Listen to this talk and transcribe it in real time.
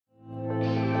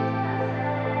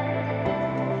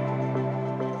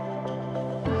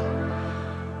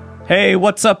Hey,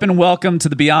 what's up and welcome to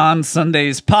the Beyond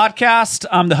Sundays podcast.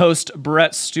 I'm the host,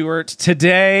 Brett Stewart.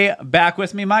 Today, back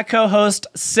with me, my co-host,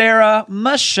 Sarah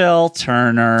Michelle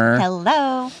Turner.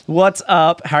 Hello. What's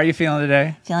up? How are you feeling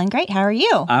today? Feeling great. How are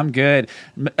you? I'm good.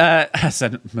 I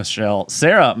said Michelle.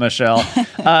 Sarah Michelle.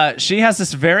 She has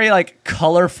this very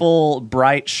colorful,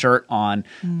 bright shirt on.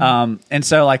 And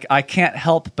so I can't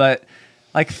help but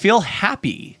feel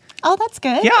happy. Oh, that's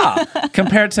good. Yeah,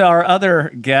 compared to our other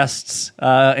guests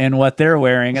and what they're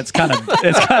wearing, it's kind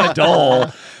of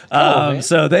dull.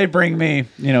 So they bring me,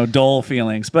 dull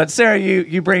feelings. But Sarah,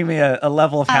 you bring me a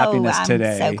level of happiness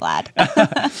today. I'm so glad.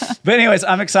 But anyways,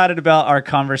 I'm excited about our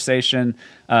conversation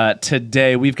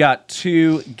today. We've got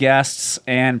two guests,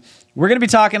 and we're going to be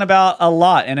talking about a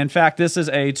lot. And in fact, this is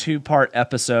a two-part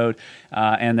episode,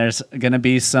 and there's going to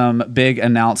be some big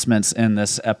announcements in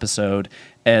this episode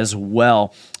as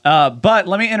well. But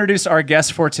let me introduce our guests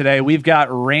for today. We've got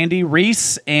Randy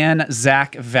Reese and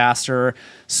Zach Vassar.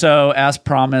 So as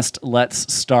promised,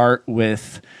 let's start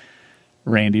with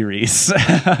Randy Reese.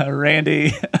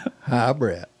 Randy. Hi,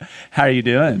 Brett. How are you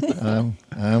doing?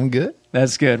 I'm good.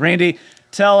 That's good. Randy,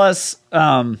 tell us,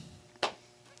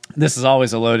 this is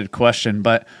always a loaded question,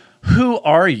 but who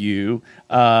are you?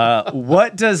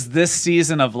 What does this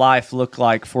season of life look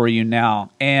like for you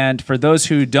now? And for those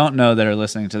who don't know that are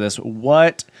listening to this,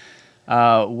 what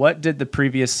did the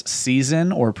previous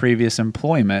season or previous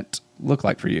employment look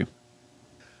like for you?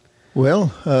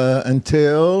 Well,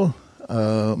 until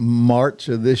March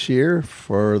of this year,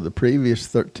 for the previous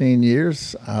 13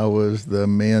 years, I was the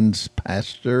men's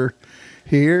pastor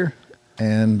here,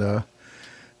 and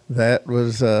that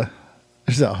was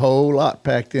there's a whole lot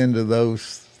packed into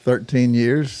those 13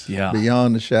 years,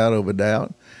 beyond a shadow of a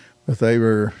doubt. But they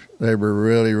were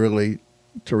really, really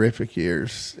terrific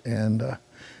years, and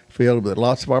filled with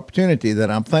lots of opportunity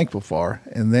that I'm thankful for.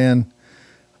 And then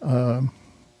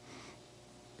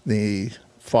the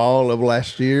fall of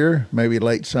last year, maybe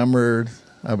late summer,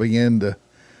 I began to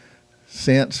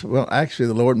sense, well, actually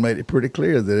the Lord made it pretty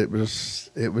clear that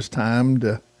it was time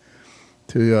to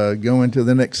go into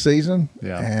the next season.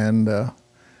 Yeah. And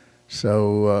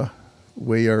so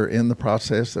we are in the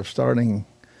process of starting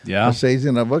a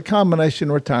season of a combination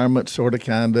retirement, sort of,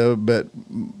 kind of, but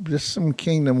just some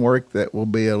kingdom work that will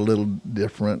be a little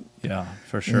different. Yeah,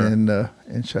 for sure.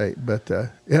 In shape. But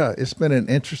yeah, it's been an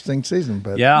interesting season.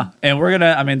 But yeah,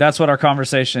 and that's what our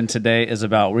conversation today is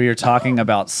about. We are talking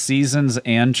about seasons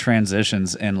and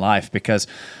transitions in life, because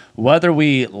whether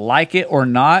we like it or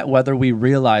not, whether we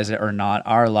realize it or not,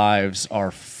 our lives are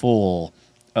full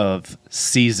of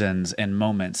seasons and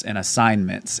moments and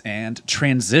assignments and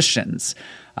transitions.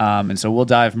 And so we'll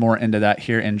dive more into that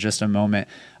here in just a moment.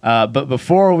 But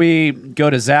before we go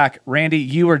to Zach, Randy,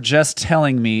 you were just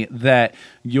telling me that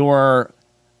your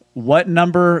what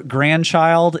number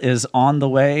grandchild is on the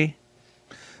way?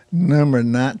 Number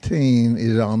 19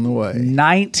 is on the way.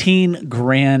 19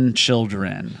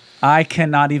 grandchildren. I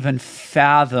cannot even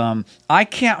fathom. I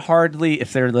can't hardly,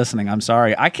 if they're listening, I'm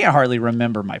sorry, I can't hardly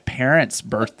remember my parents'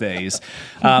 birthdays.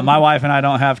 My wife and I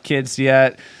don't have kids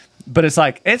yet, but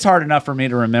it's hard enough for me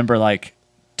to remember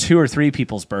 2 or 3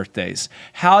 people's birthdays.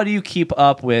 How do you keep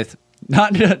up with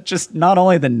not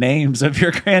only the names of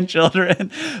your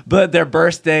grandchildren, but their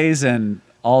birthdays and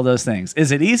all those things?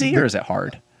 Is it easy or is it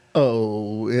hard?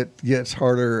 Oh, it gets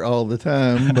harder all the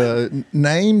time, but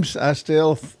names I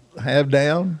still have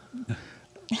down.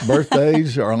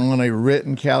 Birthdays are on a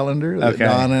written calendar that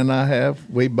Donna and I have.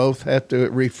 We both have to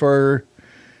refer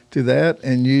to that,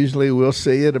 and usually we'll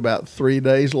see it about 3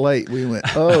 days late. We went,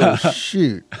 oh,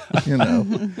 shoot.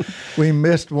 We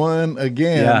missed one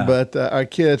again, but our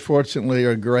kids, fortunately,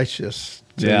 are gracious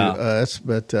to us.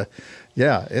 But,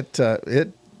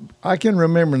 I can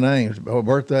remember names,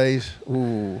 birthdays.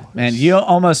 Ooh, man, you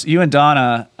and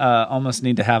Donna almost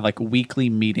need to have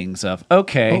weekly meetings of,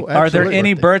 are there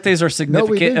any birthdays or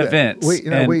significant events?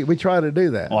 We try to do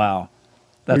that. Wow.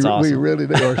 That's awesome. We really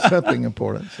do, or something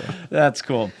important. So. That's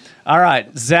cool. All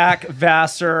right, Zach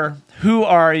Vassar, who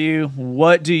are you?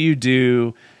 What do you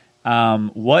do?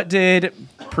 What did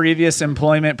previous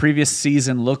employment, previous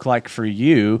season look like for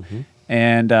you?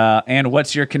 Mm-hmm. And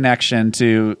what's your connection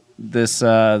to this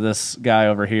guy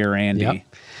over here, Andy?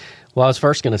 Yep. Well, I was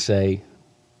first going to say,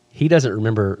 he doesn't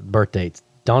remember birth dates.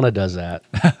 Donna does that.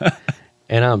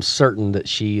 And I'm certain that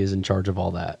she is in charge of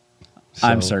all that. So,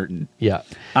 I'm certain. Yeah.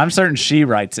 I'm certain she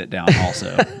writes it down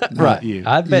also. Right. You.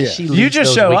 I bet she leads you just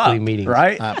those show weekly up, meetings.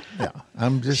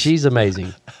 Right? She's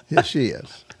amazing. Yeah, she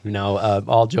is.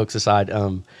 All jokes aside.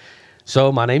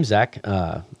 So my name's Zach.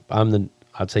 I'm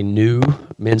I'd say new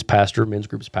men's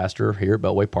group's pastor here at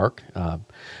Beltway Park.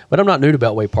 But I'm not new to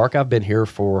Beltway Park. I've been here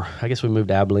I guess we moved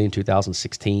to Abilene in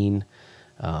 2016.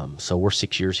 So we're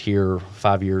 6 years here,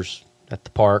 5 years at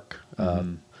the park.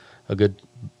 A good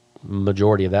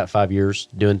majority of that 5 years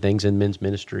doing things in men's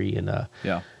ministry. And,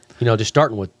 just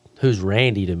starting with who's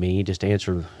Randy to me, just to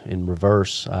answer in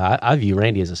reverse, I view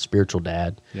Randy as a spiritual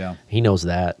dad. Yeah. He knows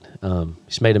that.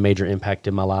 He's made a major impact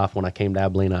in my life. When I came to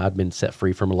Abilene, I'd been set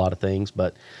free from a lot of things,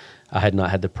 but I had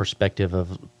not had the perspective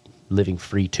of living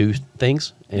free to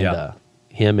things. And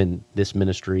him and this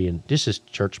ministry and just his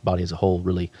church body as a whole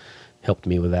really helped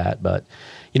me with that. But,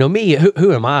 me,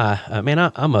 who am I?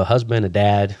 I'm a husband, a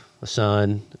dad, a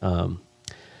son.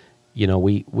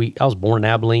 I was born in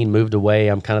Abilene, moved away.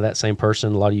 I'm kind of that same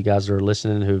person. A lot of you guys that are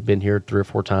listening who've been here 3 or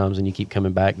 4 times and you keep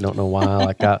coming back, don't know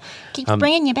why. Keeps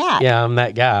bringing you back. Yeah, I'm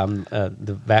that guy. I'm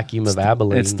the vacuum of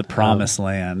Abilene. It's the promised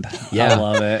land. Yeah. I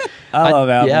love it. I love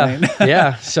Abilene.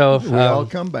 Yeah. So We all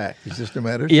come back. It's just a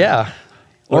matter of yeah.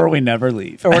 Or we never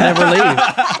leave. Or never leave.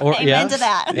 Or, Amen to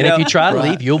that. And if you try to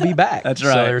leave, you'll be back. That's So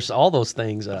right. there's all those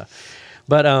things.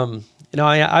 But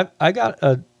I got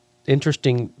a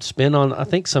interesting spin on, I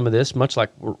think, some of this, much like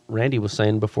Randy was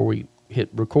saying before we hit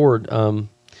record. I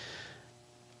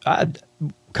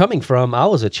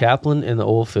was a chaplain in the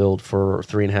oil field for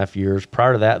 3.5 years.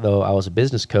 Prior to that, though, I was a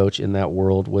business coach in that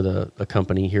world with a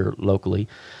company here locally.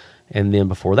 And then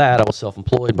before that, I was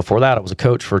self-employed. Before that, I was a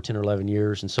coach for 10 or 11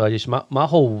 years. And so my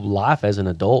whole life as an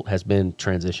adult has been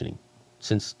transitioning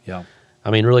since,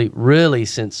 really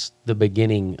since the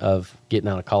beginning of getting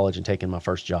out of college and taking my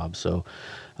first job. So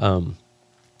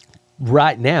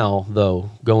right now, though,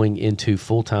 going into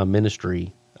full-time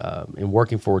ministry and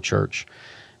working for a church,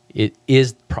 it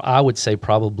is, I would say,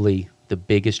 probably the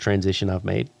biggest transition I've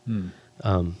made.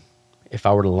 If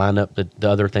I were to line up the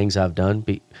other things I've done,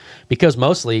 because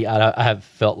mostly I have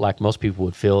felt like most people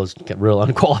would feel is real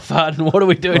unqualified and what are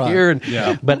we doing here?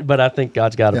 And but I think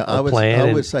God's got a plan.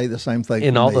 I would say the same thing.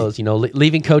 In for all me. those,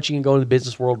 leaving coaching and going to the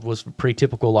business world was pretty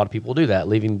typical. A lot of people do that,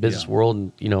 leaving the business world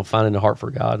and finding a heart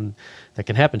for God, and that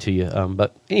can happen to you.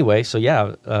 But anyway, so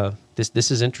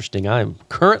this is interesting. I am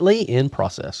currently in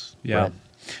process. Yeah. Right?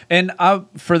 And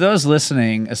for those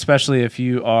listening, especially if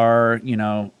you are,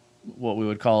 what we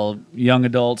would call young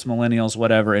adults, millennials,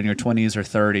 whatever, in your 20s or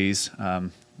 30s,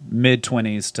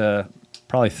 mid-20s to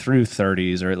probably through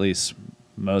 30s, or at least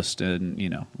most in,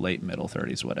 late middle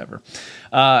 30s, whatever.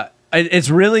 It's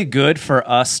really good for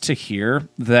us to hear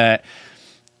that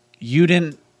you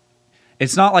didn't,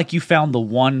 it's not like you found the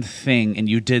one thing and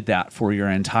you did that for your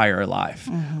entire life.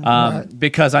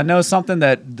 Because I know something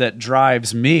that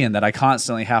drives me and that I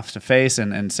constantly have to face,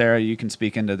 and Sarah, you can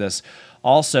speak into this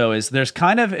also, is there's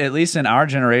kind of, at least in our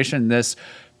generation, this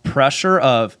pressure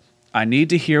of, I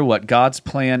need to hear what God's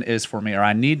plan is for me, or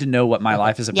I need to know what my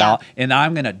life is about, and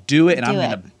I'm going to do it, and I'm going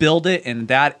to build it, and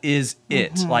that is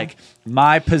it. Like,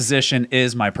 my position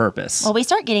is my purpose. Well, we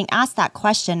start getting asked that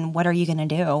question, what are you going to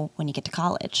do when you get to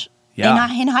college? Yeah.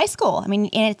 Not in high school. I mean,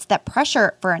 and it's that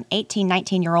pressure for an 18,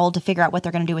 19-year-old to figure out what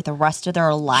they're going to do with the rest of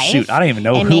their life. Shoot, I don't even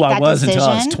know who I was until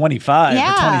I was 25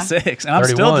 or 26, and I'm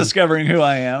 31. still discovering who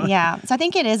I am. Yeah. So I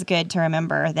think it is good to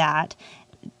remember that,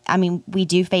 we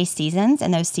do face seasons,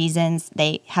 and those seasons,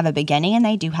 they have a beginning and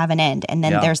they do have an end. And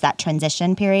then there's that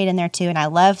transition period in there too. And I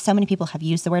love so many people have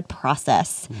used the word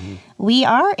process. We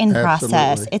are in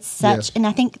process. It's such, and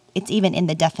I think it's even in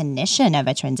the definition of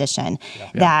a transition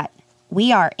that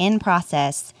we are in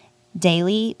process,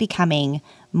 daily becoming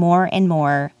more and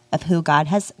more of who God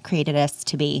has created us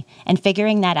to be, and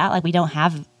figuring that out. Like, we don't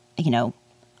have,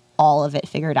 all of it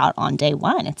figured out on day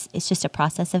one. It's just a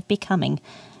process of becoming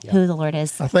who the Lord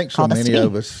is. I think so called us to many be.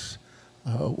 of us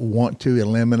want to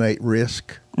eliminate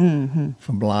risk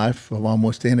from life of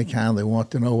almost any kind. They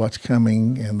want to know what's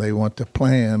coming, and they want to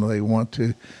plan. They want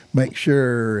to make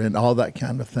sure, and all that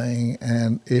kind of thing.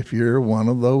 And if you're one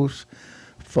of those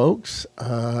folks,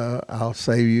 I'll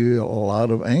save you a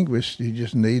lot of anguish. You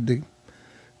just need to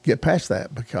get past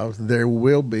that, because there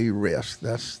will be risk.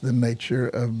 That's the nature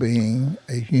of being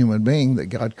a human being, that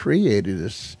God created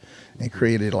us and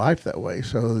created life that way.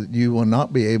 So you will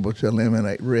not be able to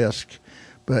eliminate risk,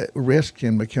 but risk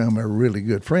can become a really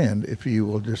good friend if you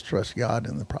will just trust God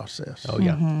in the process. Oh,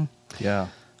 yeah.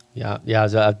 Yeah.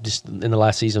 As I've just in the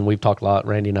last season, we've talked a lot,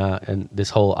 Randy and I, and this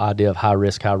whole idea of high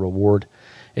risk, high reward.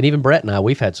 And even Brett and I,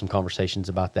 we've had some conversations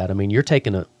about that. I mean, you're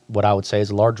taking what I would say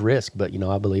is a large risk, but,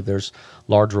 I believe there's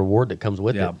large reward that comes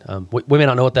with it. We may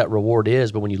not know what that reward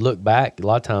is, but when you look back, a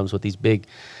lot of times with these big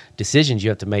decisions you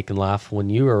have to make in life, when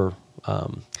you are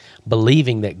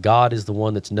believing that God is the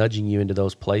one that's nudging you into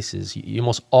those places, you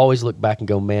almost always look back and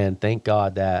go, man, thank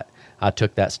God that I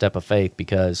took that step of faith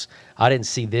because I didn't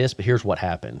see this, but here's what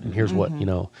happened, and here's what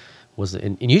was.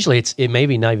 And usually it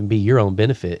maybe not even be your own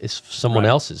benefit; it's someone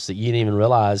else's that you didn't even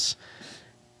realize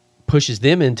pushes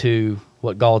them into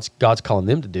what God's calling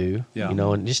them to do.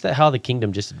 And just how the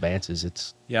kingdom just advances.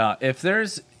 It's if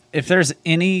there's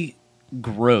any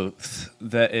growth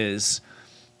that is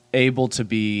able to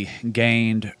be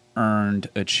gained, earned,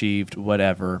 achieved,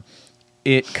 whatever,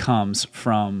 it comes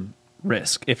from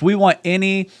risk. If we want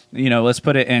any, let's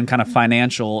put it in kind of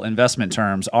financial investment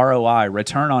terms, ROI,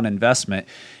 return on investment.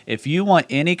 If you want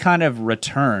any kind of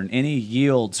return, any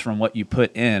yields from what you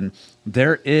put in,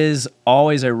 there is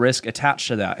always a risk attached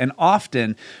to that. And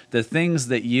often the things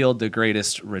that yield the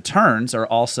greatest returns are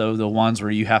also the ones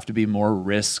where you have to be more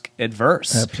risk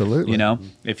adverse. Absolutely.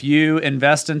 If you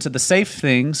invest into the safe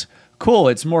things, cool,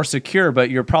 it's more secure, but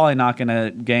you're probably not going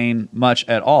to gain much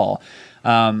at all.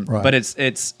 But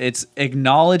it's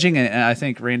acknowledging, and I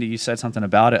think Randy, you said something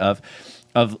about it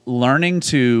of learning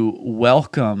to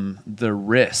welcome the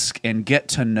risk and get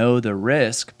to know the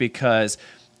risk, because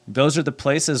those are the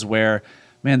places where,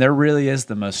 man, there really is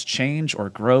the most change or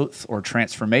growth or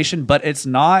transformation. But it's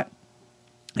not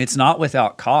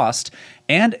without cost,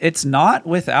 and it's not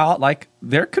without,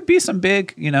 there could be some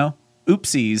big,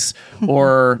 oopsies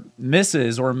or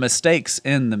misses or mistakes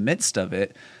in the midst of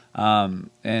it.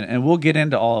 And we'll get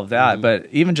into all of that. But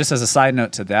even just as a side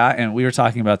note to that, and we were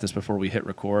talking about this before we hit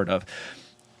record, of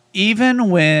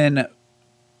even when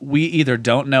we either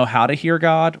don't know how to hear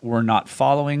God, we're not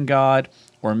following God,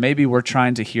 or maybe we're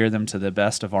trying to hear them to the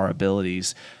best of our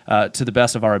abilities,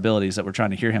 that we're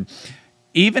trying to hear him.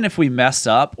 Even if we mess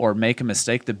up or make a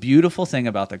mistake, the beautiful thing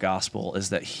about the gospel is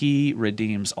that he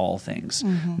redeems all things.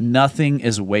 Nothing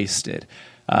is wasted.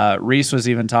 Reese was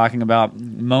even talking about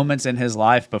moments in his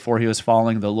life before he was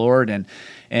following the Lord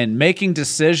and making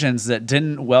decisions that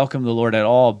didn't welcome the Lord at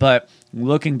all. But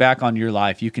looking back on your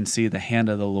life, you can see the hand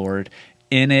of the Lord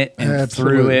in it and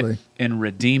through it and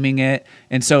redeeming it.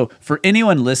 And so for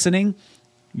anyone listening,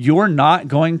 you're not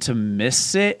going to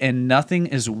miss it, and nothing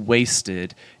is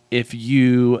wasted if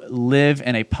you live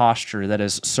in a posture that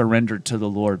is surrendered to the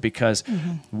Lord, because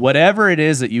whatever it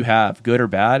is that you have, good or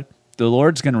bad, the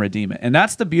Lord's going to redeem it. And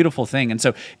that's the beautiful thing. And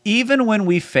so even when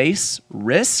we face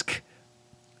risk,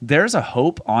 there's a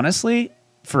hope, honestly,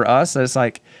 for us. That's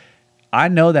I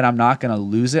know that I'm not going to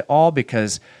lose it all,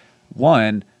 because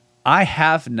one, I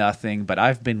have nothing, but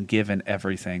I've been given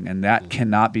everything, and that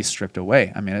cannot be stripped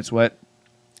away. I mean, it's what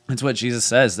Jesus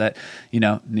says, that,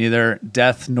 neither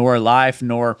death nor life,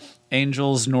 nor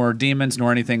angels, nor demons,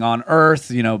 nor anything on earth,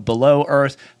 below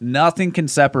earth, nothing can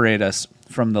separate us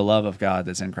from the love of God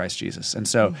that's in Christ Jesus. And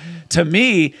so to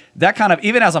me, that kind of,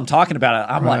 even as I'm talking about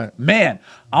it, I'm like, man,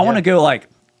 I want to go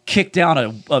kick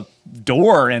down a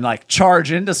door and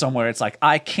charge into somewhere. It's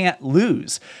I can't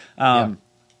lose.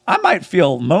 I might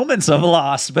feel moments of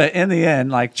loss, but in the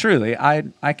end, truly,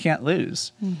 I can't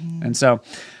lose. And so,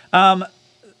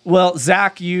 well,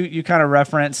 Zach, you kind of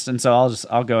referenced, and so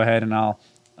I'll go ahead and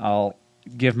I'll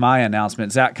give my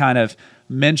announcement. Zach kind of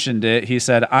mentioned it. He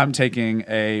said, I'm taking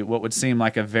what would seem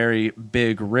like a very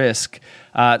big risk.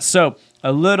 So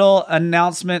a little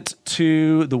announcement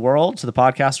to the world, to the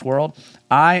podcast world.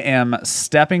 I am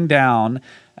stepping down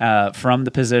from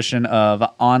the position of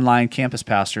online campus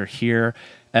pastor here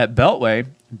at Beltway,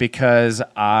 because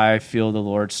I feel the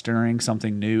Lord stirring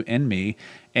something new in me.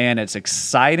 And it's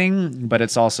exciting, but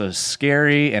it's also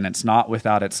scary, and it's not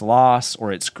without its loss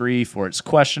or its grief or its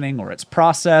questioning or its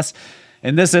process.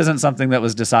 And this isn't something that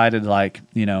was decided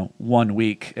 1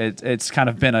 week. It's kind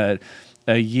of been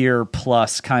a year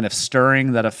plus kind of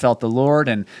stirring that I've felt the Lord,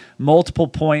 and multiple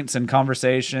points and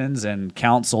conversations and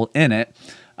counsel in it.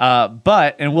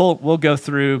 And we'll go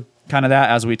through kind of that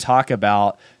as we talk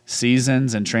about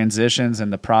seasons and transitions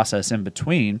and the process in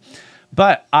between.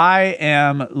 But I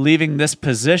am leaving this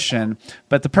position,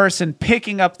 but the person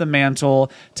picking up the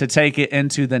mantle to take it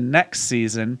into the next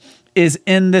season is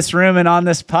in this room and on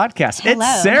this podcast. Hello.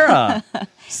 It's Sarah.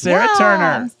 Sarah Turner.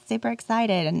 I'm super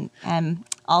excited, and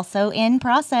also in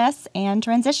process and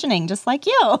transitioning, just like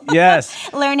you.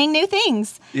 Yes. Learning new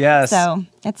things. Yes. So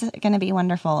it's going to be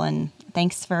wonderful, and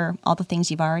thanks for all the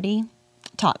things you've already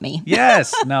taught me.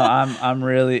 Yes. No, I'm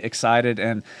really excited.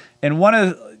 And one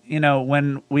of,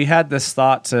 when we had this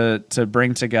thought to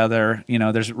bring together,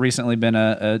 there's recently been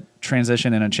a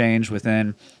transition and a change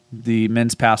within the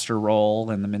men's pastor role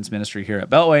and the men's ministry here at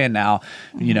Beltway. And now,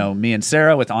 me and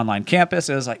Sarah with Online Campus,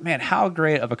 it was man, how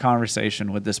great of a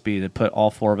conversation would this be to put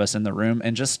all four of us in the room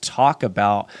and just talk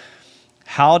about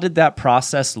how did that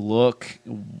process look?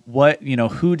 What,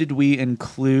 who did we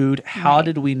include? How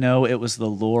did we know it was the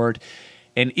Lord?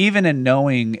 And even in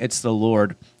knowing it's the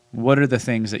Lord, what are the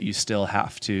things that you still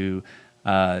have to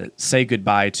say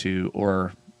goodbye to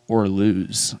or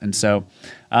lose? And so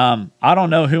I don't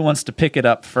know who wants to pick it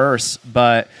up first,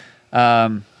 but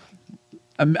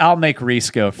I'll make Reese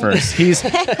go first. He's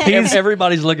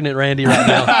Everybody's looking at Randy right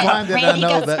now. Why did I Randy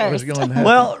know goes that was first. going to happen?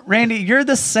 well, Randy, you're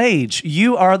the sage.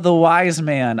 You are the wise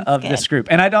man of this good. group.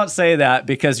 And I don't say that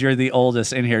because you're the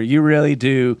oldest in here. You really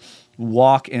do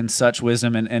walk in such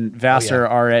wisdom. And Vassar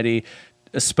already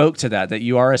spoke to that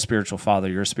you are a spiritual father.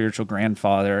 You're a spiritual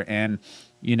grandfather. And,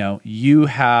 you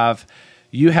have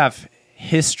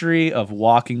history of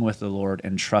walking with the Lord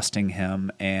and trusting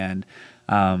him. And,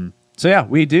 so yeah,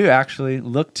 we do actually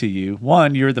look to you.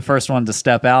 One, you're the first one to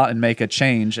step out and make a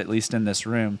change, at least in this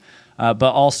room.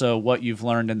 But also what you've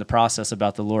learned in the process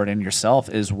about the Lord and yourself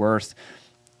is worth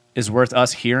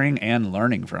us hearing and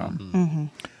learning from. Mm-hmm.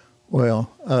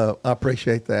 Well, I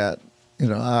appreciate that.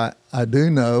 I do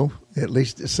know, at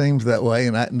least it seems that way.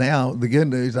 And now the good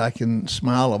news, I can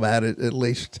smile about it at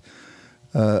least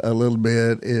a little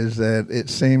bit, is that it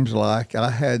seems like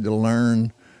I had to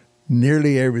learn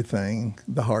nearly everything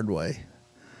the hard way.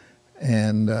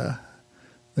 And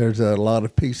there's a lot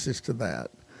of pieces to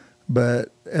that.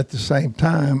 But at the same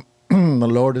time, the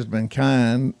Lord has been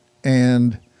kind.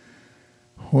 And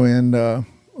when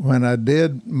I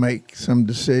did make some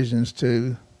decisions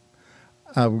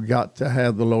I've got to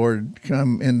have the Lord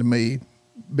come into me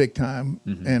big time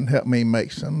and help me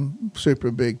make some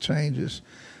super big changes.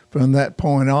 From that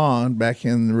point on, back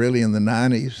in the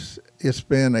 90s, it's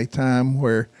been a time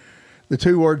where the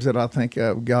two words that I think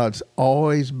of, God's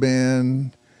always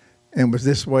been, and was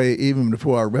this way even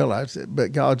before I realized it,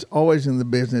 but God's always in the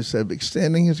business of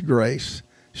extending his grace,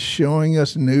 showing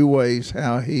us new ways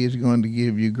how he is going to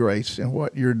give you grace in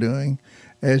what you're doing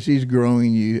as he's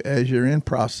growing you, as you're in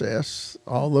process,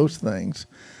 all those things.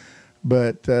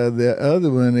 But the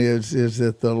other one is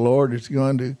that the Lord is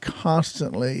going to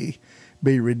constantly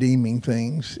be redeeming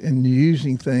things and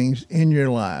using things in your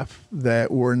life that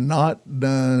were not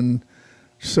done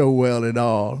so well at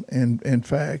all. And in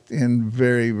fact, in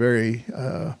very, very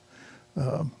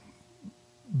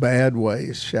bad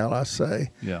ways, shall I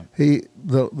say. Yeah.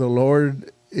 The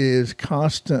Lord is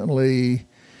constantly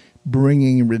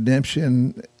bringing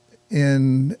redemption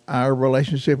in our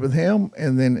relationship with him,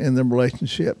 and then in the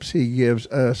relationships he gives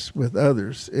us with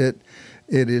others. It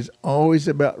is always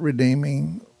about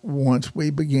redeeming once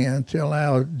we begin to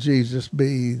allow Jesus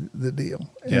be the deal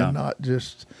and not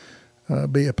just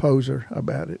be a poser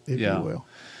about it, if you will.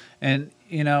 And,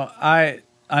 I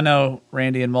know,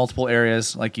 Randy, in multiple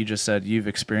areas, like you just said, you've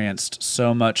experienced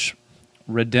so much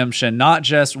redemption. Not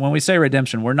just, when we say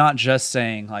redemption, we're not just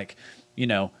saying like,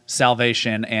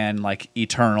 salvation and like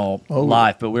eternal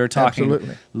life, but we're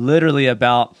talking literally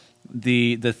about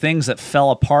the things that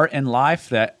fell apart in life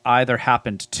that either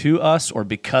happened to us or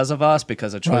because of us,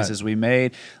 because of choices we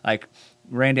made. Like,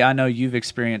 Randy, I know you've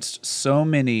experienced so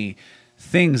many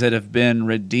things that have been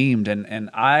redeemed, and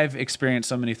I've experienced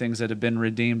so many things that have been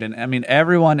redeemed. And I mean,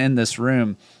 everyone in this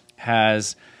room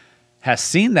has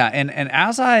seen that. And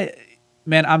as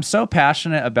I'm so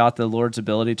passionate about the Lord's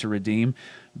ability to redeem,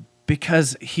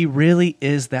 because he really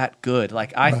is that good.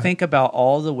 Like, I think about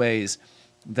all the ways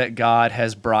that God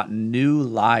has brought new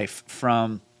life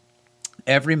from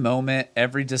every moment,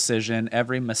 every decision,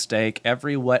 every mistake,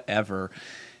 every whatever.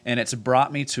 And it's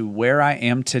brought me to where I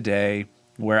am today,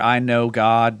 where I know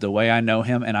God the way I know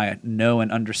him, and I know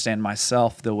and understand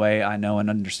myself the way I know and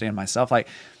understand myself. Like,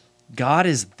 God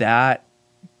is that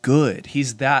good.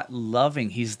 He's that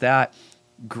loving. He's that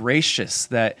gracious,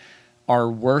 that our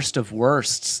worst of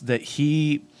worsts, that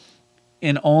he,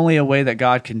 in only a way that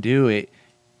God can do it,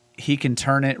 he can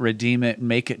turn it, redeem it,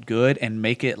 make it good, and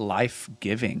make it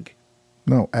life-giving.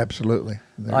 No, absolutely.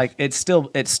 Like, it still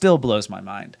blows my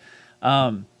mind.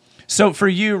 So for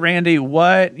you, Randy,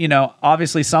 what,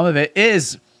 obviously some of it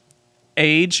is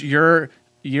age. You're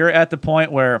at the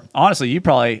point where, honestly, you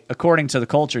probably, according to the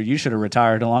culture, you should have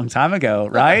retired a long time ago,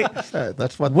 right?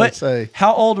 That's what they say.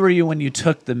 How old were you when you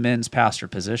took the men's pastor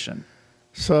position?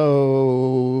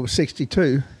 So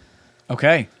 62.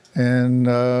 Okay. And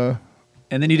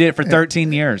then you did it for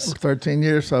 13 years. 13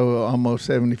 years, so almost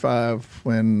 75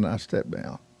 when I stepped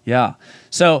down. Yeah.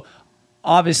 So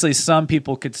obviously some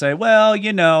people could say, well,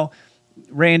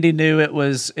 Randy knew it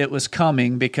was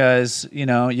coming because,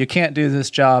 you can't do this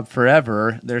job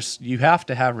forever. You have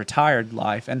to have retired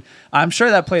life. And I'm sure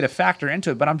that played a factor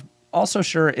into it, but I'm also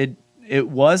sure it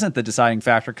wasn't the deciding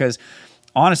factor, because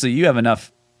honestly, you have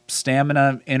enough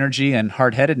stamina, energy, and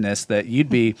hard-headedness that you'd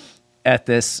be at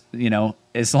this,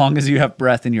 as long as you have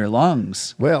breath in your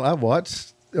lungs. Well, I've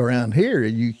watched around here.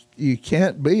 You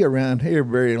can't be around here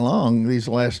very long these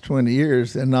last 20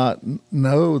 years and not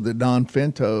know the Don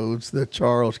Fintos, the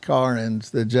Charles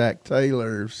Carrins, the Jack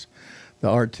Taylors, the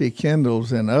R.T.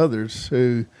 Kendalls, and others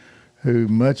who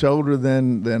much older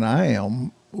than I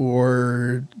am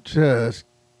were just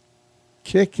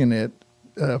kicking it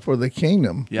for the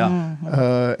kingdom.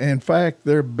 Yeah. In fact,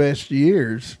 their best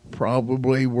years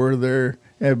probably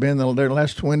have been their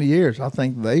last 20 years. I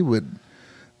think they would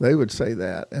say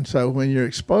that. And so when you're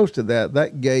exposed to that,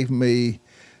 that gave me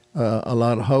a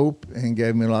lot of hope and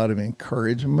gave me a lot of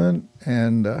encouragement.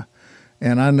 And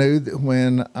I knew that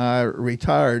when I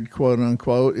retired, quote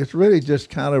unquote, it's really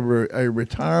just kind of a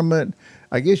retirement.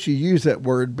 I guess you use that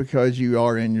word because you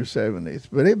are in your 70s,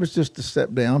 but it was just a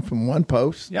step down from one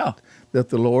post that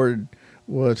the Lord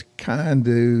was kind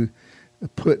to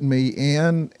put me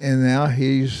in, and now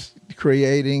He's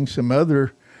creating some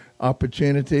other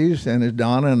opportunities. And as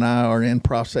Donna and I are in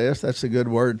process, that's a good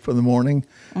word for the morning,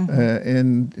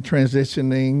 in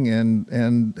transitioning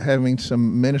and having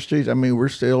some ministries. I mean, we're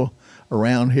still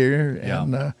around here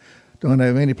and don't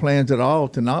have any plans at all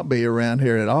to not be around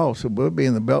here at all. So we'll be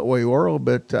in the Beltway world,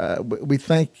 but we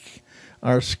think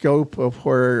our scope of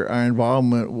where our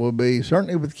involvement will be,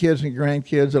 certainly with kids and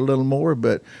grandkids a little more,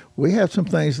 but we have some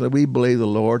things that we believe the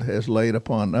Lord has laid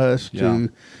upon us to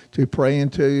pray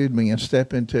into and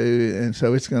step into, and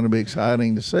so it's going to be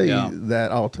exciting to see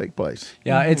that all take place.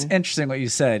 Yeah, it's interesting what you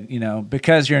said,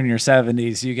 because you're in your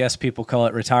 70s, you guess people call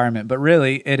it retirement, but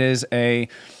really it is a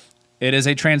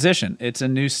transition. It's a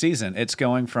new season. It's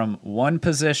going from one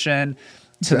position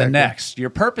to the next. Your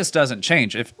purpose doesn't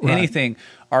change. If anything,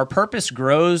 our purpose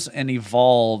grows and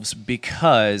evolves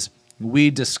because we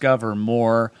discover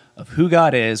more of who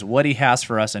God is, what He has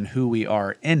for us, and who we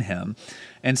are in Him.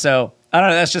 And so, I don't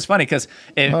know, that's just funny because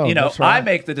I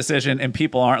make the decision and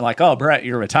people aren't like, "Oh, Brett,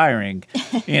 you're retiring."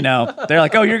 They're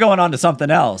like, "Oh, you're going on to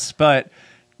something else." But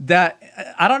that,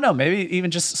 I don't know, maybe even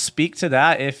just speak to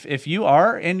that. If you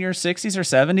are in your 60s or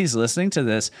 70s listening to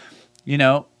this,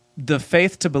 the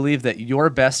faith to believe that your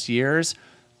best years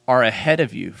are ahead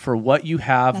of you for what you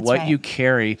have, what you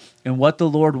carry, and what the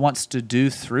Lord wants to do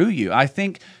through you. I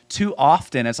think too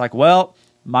often it's like, well,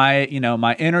 my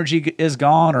energy is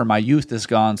gone or my youth is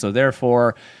gone, so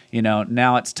therefore,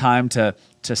 now it's time to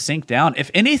sink down.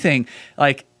 If anything,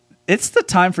 like, it's the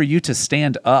time for you to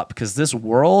stand up, because this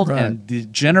world and the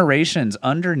generations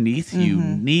underneath you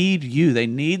need you. They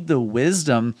need the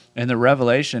wisdom and the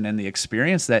revelation and the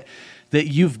experience that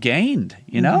you've gained,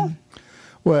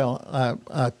 Well,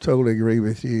 I totally agree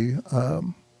with you.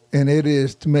 And it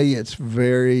is, to me, it's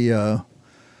very, I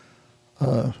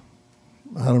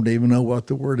don't even know what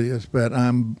the word is, but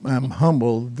I'm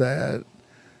humbled that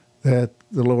the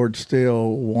Lord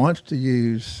still wants to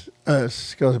use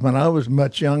us, because when I was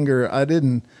much younger, I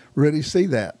didn't really see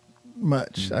that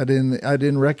much. I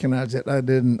didn't recognize it. I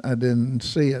didn't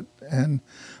see it.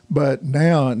 But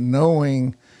now,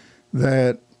 knowing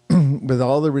that with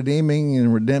all the redeeming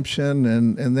and redemption,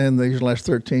 and then these last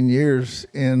 13 years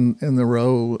in the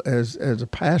role as a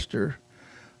pastor,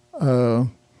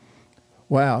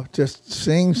 wow, just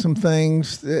seeing some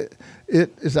things.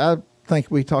 As I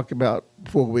think we talked about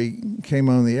before we came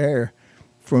on the air,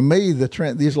 for me,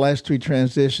 these last two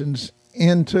transitions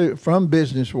from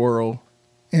business world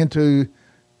into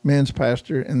men's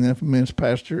pastor, and then from men's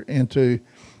pastor into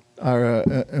our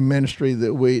ministry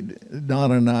that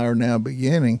Donna and I are now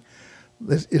beginning.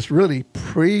 It's really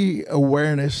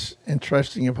pre-awareness and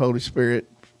trusting of Holy Spirit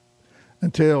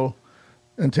until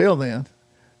then,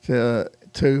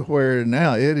 to where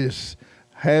now it is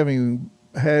having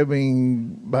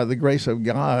by the grace of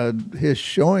God, His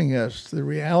showing us the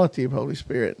reality of Holy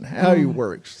Spirit and how He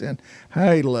works and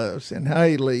how He loves and how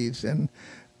He leads and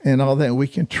all that. We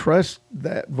can trust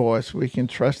that voice. We can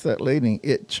trust that leading.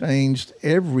 It changed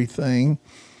everything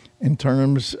in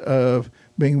terms of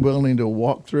being willing to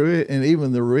walk through it, and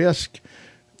even the risk,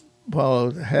 while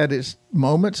it had its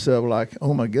moments of like,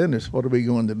 oh my goodness, what are we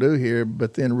going to do here?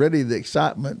 But then really the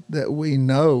excitement that we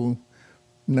know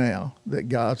now that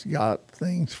God's got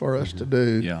things for us to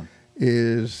do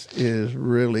is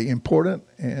really important,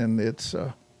 and it's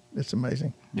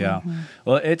amazing. Yeah.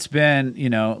 Well, it's been,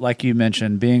 like you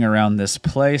mentioned, being around this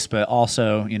place, but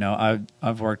also,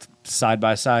 I've worked side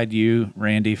by side you,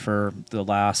 Randy, for the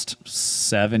last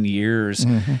 7 years,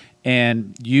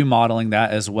 and you modeling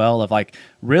that as well, of like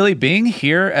really being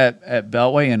here at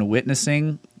Beltway and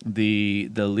witnessing the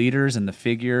leaders and the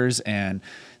figures and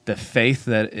the faith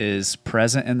that is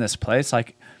present in this place.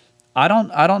 Like, I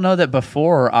don't know that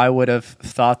before I would have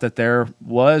thought that there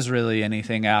was really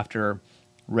anything after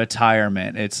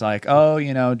retirement. It's like,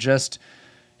 just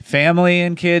family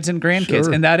and kids and grandkids,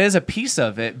 Sure. and that is a piece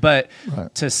of it. But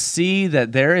Right. to see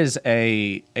that there is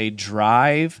a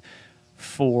drive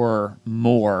for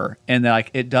more, and like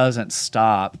it doesn't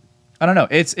stop. I don't know.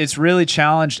 It's really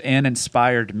challenged and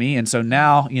inspired me. And so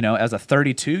now, as a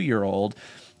 32-year-old,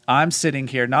 I'm sitting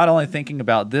here not only thinking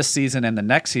about this season and the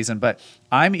next season, but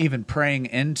I'm even praying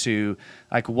into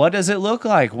like, what does it look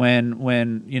like when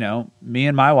me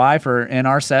and my wife are in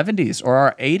our 70s or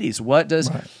our 80s?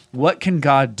 What can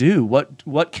God do?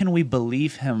 What can we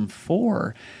believe him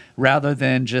for? Rather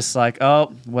than just like,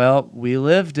 oh, well, we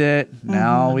lived it.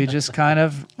 Now we just kind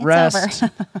of rest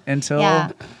until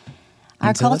Yeah. Our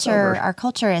until it's over.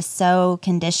 culture is so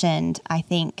conditioned, I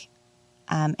think,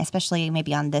 especially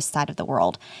maybe on this side of the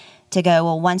world, to go,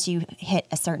 well, once you hit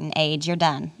a certain age, you're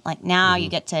done. Like now you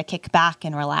get to kick back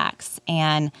and relax.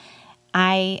 And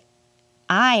I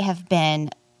have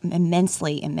been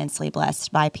immensely, immensely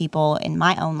blessed by people in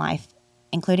my own life,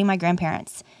 including my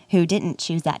grandparents, who didn't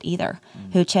choose that either,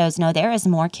 who chose, no, there is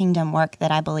more kingdom work that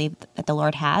I believe that the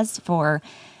Lord has for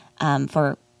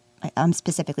I'm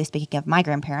specifically speaking of my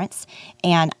grandparents,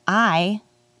 and I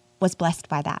was blessed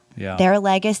by that. Yeah. Their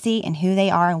legacy and who they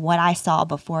are and what I saw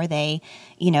before they,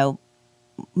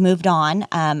 moved on.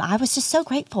 I was just so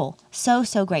grateful, so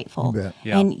grateful. You bet.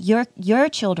 Yeah. And your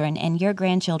children and your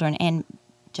grandchildren, and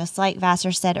just like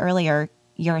Vassar said earlier,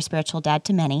 you're a spiritual dad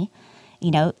to many.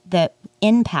 The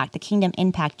impact, the kingdom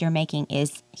impact you're making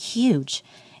is huge.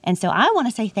 And so I want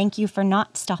to say thank you for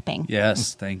not stopping.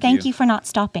 Yes, thank you. Thank you for not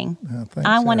stopping. Yeah, thanks,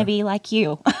 I want to Sarah. be like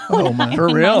you. Oh, man. For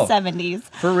in real. my 70s.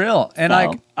 For real. And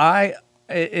So-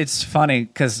 it's funny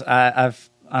because I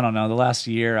don't know, the last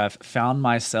year I've found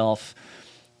myself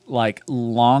like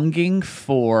longing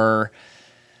for,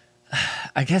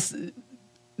 I guess,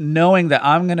 knowing that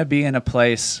I'm going to be in a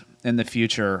place in the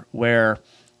future where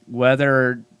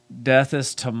whether death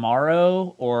is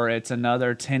tomorrow or it's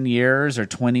another 10 years or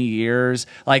 20 years,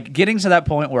 like getting to that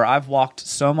point where I've walked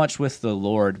so much with the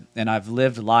Lord and I've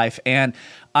lived life, and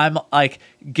I'm like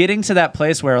getting to that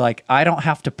place where like I don't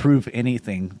have to prove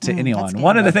anything to anyone. good.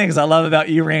 One of the things I love about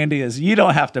you, Randy, is you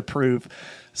don't have to prove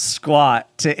squat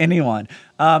to anyone.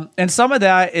 And some of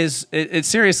that is, it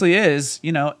seriously is,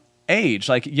 age.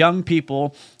 Like young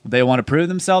people, they want to prove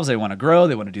themselves, they want to grow,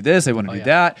 they want to do this, they want to do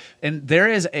that. And there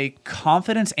is a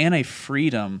confidence and a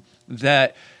freedom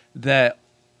that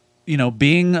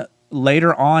being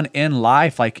later on in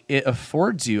life, like it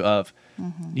affords you of,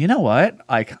 you know what?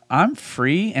 Like I'm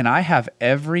free and I have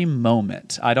every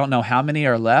moment. I don't know how many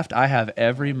are left. I have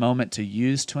every moment to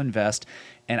use, to invest,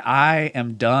 and I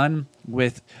am done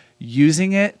with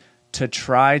using it to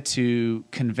try to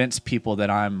convince people that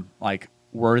I'm like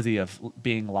worthy of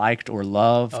being liked or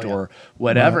loved or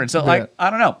whatever. Right. And so Yeah. like, I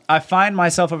don't know. I find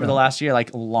myself over the last year,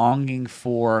 like longing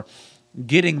for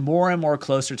getting more and more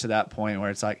closer to that point where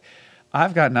it's like,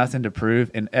 I've got nothing to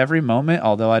prove in every moment,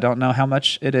 although I don't know how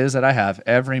much it is that I have.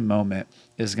 Every moment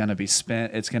is going to be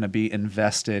spent. It's going to be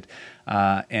invested.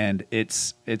 And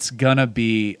it's going to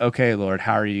be, okay, Lord,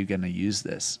 how are you going to use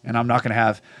this? And I'm not going to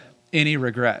have any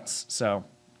regrets. So,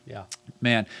 Yeah.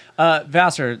 man,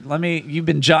 Vassar, you've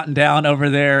been jotting down over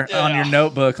there on your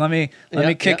notebook. Let me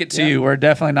kick it to you. We're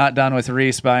definitely not done with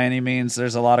Reese by any means.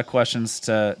 There's a lot of questions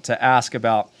to ask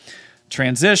about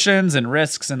transitions and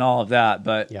risks and all of that,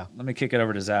 but let me kick it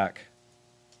over to Zach.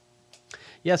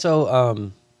 Yeah, so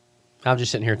I'm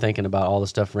just sitting here thinking about all the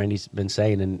stuff Randy's been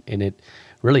saying, and it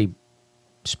really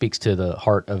speaks to the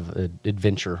heart of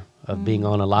adventure, of being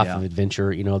on a life of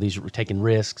adventure. These taking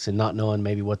risks and not knowing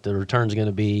maybe what the return's going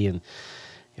to be, and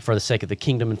for the sake of the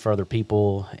kingdom and for other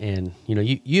people. And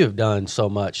you have done so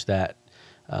much that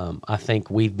I think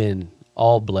we've been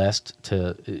all blessed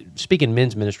to, speaking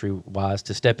men's ministry wise,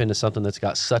 to step into something that's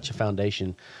got such a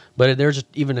foundation. But there's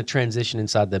even a transition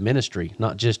inside the ministry,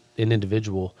 not just an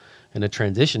individual. And the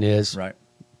transition is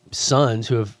sons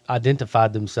who have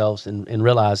identified themselves and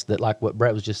realized that, like what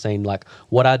Brett was just saying, like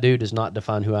what I do does not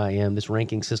define who I am. This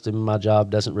ranking system in my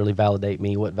job doesn't really validate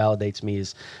me. What validates me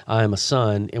is I am a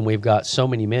son. And we've got so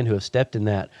many men who have stepped in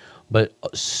that. But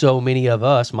so many of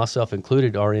us, myself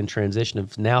included, are in transition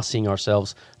of now seeing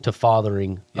ourselves to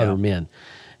fathering other men.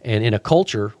 And in a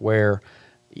culture where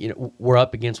we're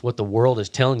up against what the world is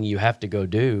telling you have to go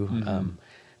do,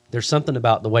 there's something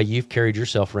about the way you've carried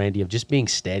yourself, Randy, of just being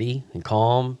steady and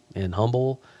calm and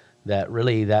humble, that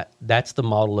really that's the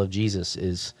model of Jesus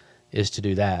is to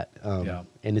do that.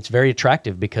 And it's very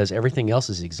attractive because everything else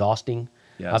is exhausting.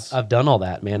 Yes. I've done all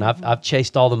that, man. I've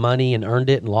chased all the money and earned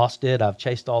it and lost it. I've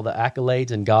chased all the accolades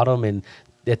and got them, and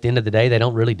at the end of the day, they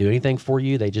don't really do anything for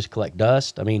you. They just collect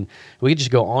dust. I mean, we could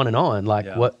just go on and on. Like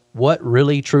what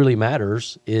really truly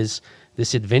matters is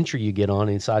this adventure you get on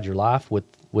inside your life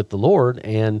with the Lord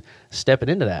and stepping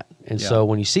into that. And so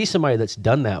when you see somebody that's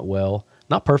done that well,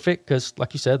 not perfect, because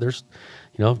like you said, there's,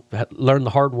 learn the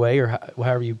hard way, or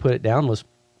however you put it down, was,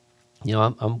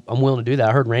 I'm willing to do that.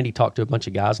 I heard Randy talk to a bunch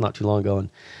of guys not too long ago, and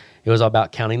it was all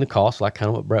about counting the cost, like kind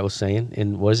of what Brett was saying.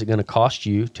 And what is it going to cost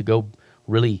you to go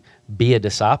really be a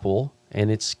disciple? And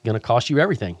it's going to cost you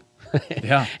everything.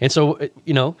 Yeah. And so,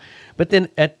 but then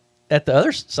at the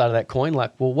other side of that coin,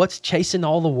 like, well, what's chasing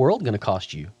all the world going to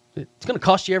cost you? It's going to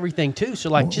cost you everything too. So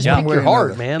like, just pick your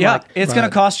heart, man. Yeah, like, it's going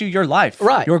to cost you your life.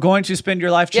 Right. You're going to spend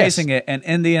your life chasing it. And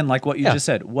in the end, like what you just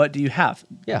said, what do you have?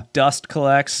 Yeah. Dust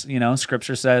collects,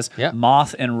 Scripture says Yep.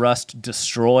 moth and rust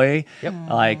destroy. Yep.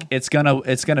 Like it's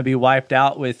gonna be wiped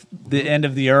out with the end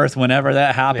of the earth whenever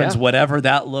that happens, Yeah. whatever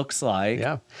that looks like.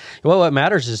 Yeah. Well, what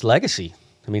matters is legacy.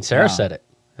 I mean, Sarah said it.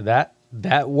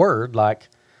 That word, like,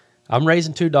 I'm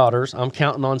raising 2 daughters. I'm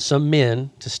counting on some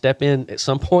men to step in at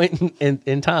some point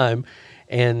in time,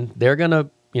 and they're going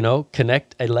to,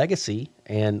 connect a legacy.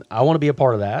 And I want to be a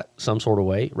part of that some sort of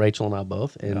way. Rachel and I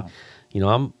both. And,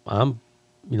 I'm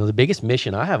the biggest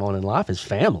mission I have on in life is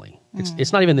family.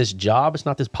 It's not even this job. It's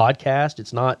not this podcast.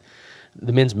 It's not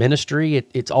the men's ministry.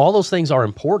 It's all those things are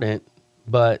important,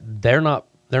 but they're not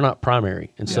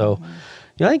primary. And so,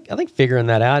 I think figuring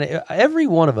that out, every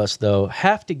one of us, though,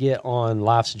 have to get on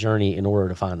life's journey in order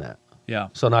to find that. Yeah.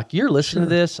 So, like, you're listening to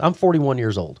this. I'm 41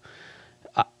 years old.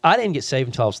 I didn't get saved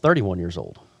until I was 31 years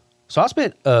old. So I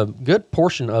spent a good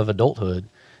portion of adulthood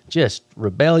just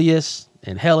rebellious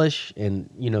and hellish and,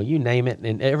 you name it.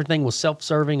 And everything was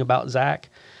self-serving about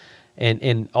Zach.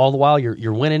 And all the while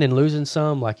you're winning and losing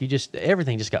some. Like,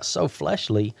 everything just got so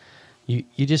fleshly.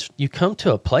 You come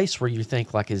to a place where you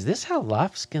think, like, is this how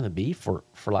life's going to be for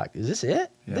like, is this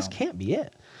it? Yeah. This can't be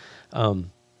it.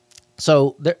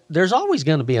 So there's always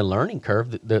going to be a learning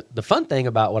curve. The fun thing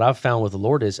about what I've found with the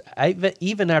Lord is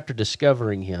even after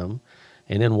discovering Him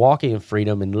and then walking in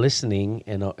freedom and listening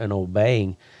and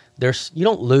obeying, you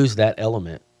don't lose that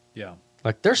element. Yeah.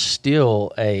 Like, there's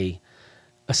still a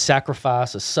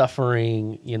sacrifice, a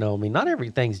suffering, not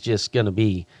everything's just going to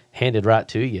be handed right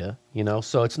to you,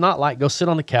 so it's not like go sit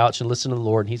on the couch and listen to the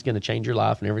Lord and He's going to change your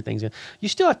life and everything's going to, you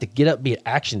still have to get up, be an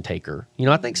action taker.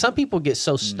 I think some people get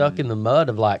so stuck in the mud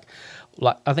of like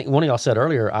I think one of y'all said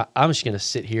earlier, I'm just going to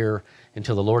sit here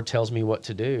until the Lord tells me what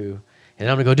to do, and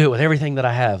I'm going to go do it with everything that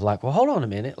I have. Like, well, hold on a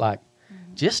minute. Like,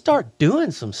 just start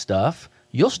doing some stuff.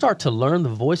 You'll start to learn the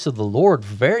voice of the Lord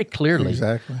very clearly.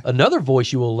 Exactly. Another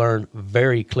voice you will learn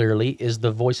very clearly is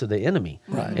the voice of the enemy.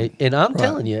 Right. And I'm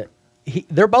telling you,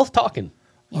 they're both talking.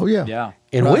 Oh, yeah. Yeah.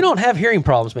 And we don't have hearing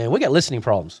problems, man. We got listening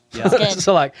problems. Yeah.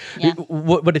 So, like, Yeah.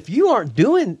 but if you're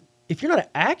not an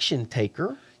action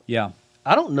taker, Yeah.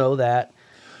 I don't know that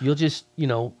you'll just,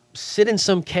 sit in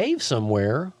some cave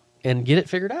somewhere and get it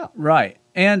figured out. Right.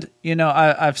 And,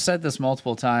 I've said this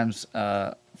multiple times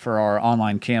for our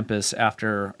online campus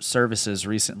after services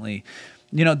recently.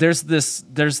 There's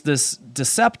this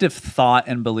deceptive thought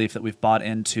and belief that we've bought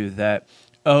into that,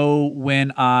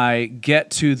 when I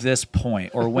get to this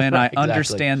point, or when I Exactly.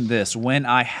 understand this, when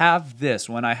I have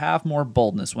more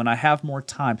boldness, when I have more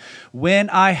time, then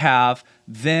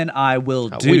I will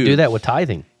do. We do that with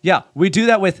tithing. Yeah, we do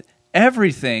that with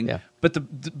everything. Yeah. But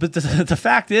the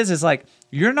fact is like,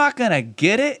 you're not gonna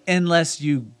get it unless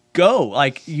you go.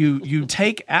 Like, you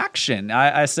take action.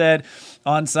 I said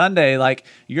on Sunday, like,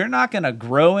 you're not gonna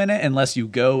grow in it unless you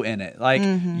go in it. Like,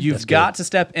 you've got to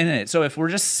step in it. So if we're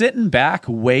just sitting back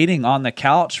waiting on the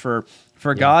couch for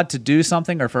God to do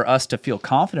something, or for us to feel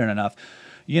confident enough,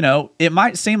 it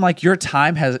might seem like your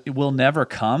time will never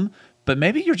come. But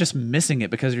maybe you're just missing it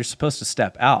because you're supposed to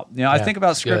step out. I think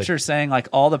about Scripture saying, like,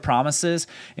 all the promises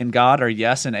in God are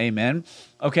yes and amen.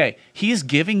 Okay, He's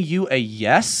giving you a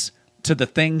yes to the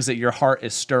things that your heart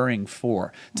is stirring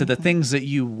for, to the things that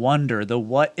you wonder, the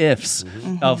what ifs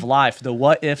of life, the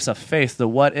what ifs of faith, the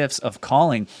what ifs of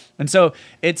calling. And so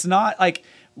it's not like,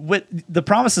 the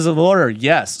promises of the Lord are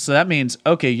yes. So that means,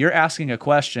 okay, you're asking a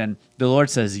question. The Lord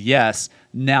says yes.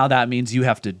 Now that means you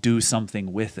have to do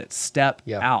something with it. Step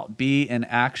out. Be an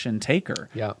action taker.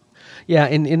 Yeah. Yeah,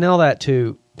 and all that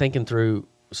too, thinking through,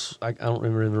 I don't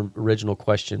remember the original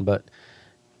question, but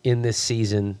in this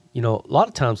season, a lot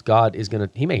of times God is going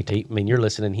to, you're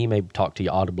listening, He may talk to you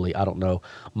audibly, I don't know.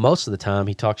 Most of the time,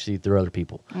 He talks to you through other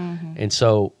people. And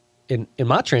so in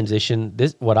my transition,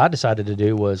 what I decided to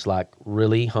do was, like,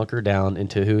 really hunker down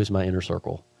into who is my inner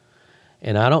circle.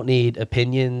 And I don't need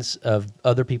opinions of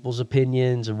other people's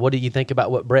opinions. And what do you think about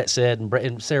what Brett said?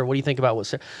 And Sarah, what do you think about what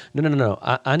Sarah? No.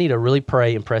 I need to really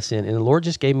pray and press in. And the Lord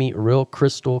just gave me a real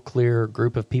crystal clear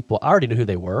group of people. I already knew who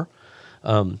they were.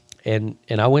 and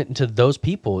I went into those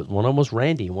people. One of them was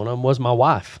Randy. One of them was my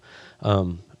wife.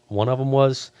 One of them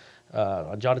was,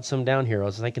 I jotted some down here. I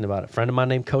was thinking about it. A friend of mine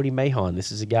named Cody Mahon.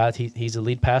 This is a guy, he's a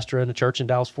lead pastor in a church in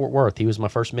Dallas-Fort Worth. He was my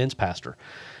first men's pastor.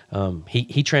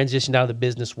 He transitioned out of the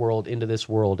business world into this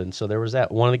world. And so there was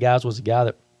that. One of the guys was a guy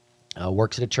that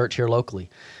works at a church here locally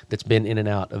that's been in and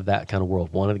out of that kind of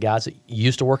world. One of the guys that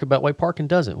used to work at Beltway Park and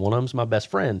doesn't. One of them's my best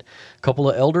friend. A couple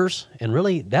of elders, and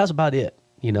really that was about it,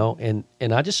 you know. And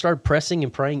I just started pressing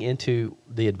and praying into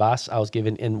the advice I was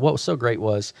given. And what was so great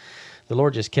was the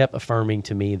Lord just kept affirming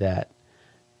to me that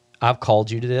I've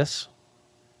called you to this.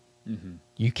 Mm-hmm.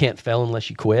 You can't fail unless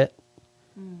you quit.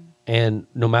 And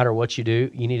no matter what you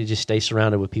do, you need to just stay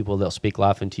surrounded with people that'll speak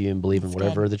life into you and believe in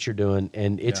whatever that you're doing,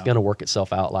 and it's going to work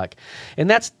itself out. And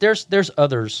there's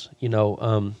others, you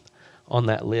know, on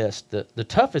that list. The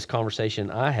toughest conversation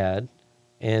I had,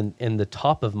 and the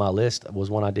top of my list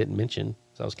was one I didn't mention,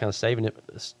 so I was kind of saving it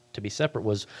to be separate.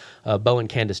 Was Bo and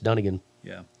Candace Dunnigan,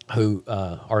 who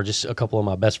are just a couple of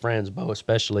my best friends. Bo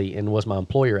especially, and was my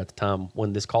employer at the time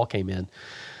when this call came in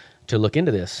to look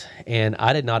into this. And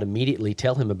I did not immediately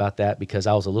tell him about that because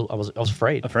I was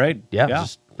afraid. Yeah.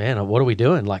 Just, man, what are we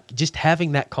doing? Like, just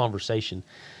having that conversation.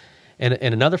 And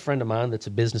another friend of mine that's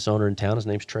a business owner in town, his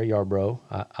name's Trey Yarbrough.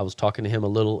 I was talking to him a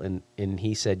little, and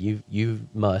he said, you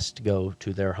must go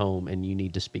to their home and you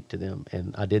need to speak to them.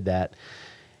 And I did that.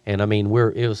 And I mean,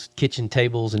 it was kitchen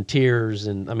tables and tears.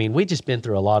 And I mean, we just been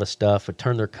through a lot of stuff. I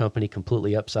turned their company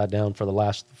completely upside down for the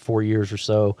last 4 years or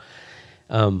so.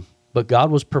 But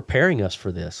God was preparing us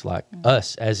for this, like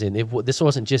us, as in this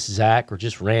wasn't just Zach or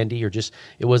just Randy or just,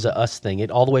 it was a us thing.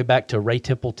 It all the way back to Ray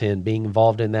Templeton being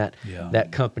involved in that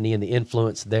company and the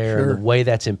influence there and the way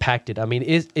that's impacted. I mean,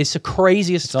 it's the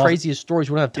craziest stories. We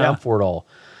don't have time for it all.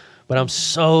 But I'm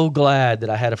so glad that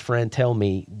I had a friend tell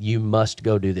me, you must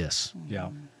go do this. Yeah.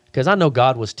 Because I know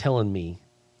God was telling me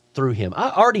through him.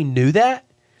 I already knew that.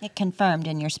 It confirmed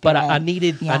in your spirit. But I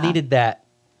needed that.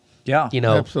 Yeah. You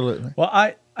know. Absolutely. Well,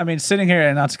 I mean, sitting here,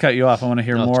 and not to cut you off, I want to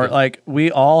hear more. Like,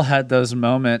 we all had those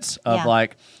moments of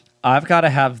like, I've got to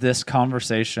have this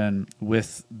conversation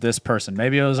with this person.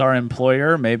 Maybe it was our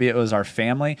employer. Maybe it was our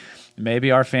family.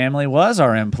 Maybe our family was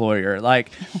our employer. Like,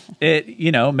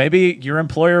 you know, maybe your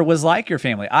employer was like your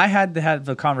family. I had to have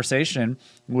the conversation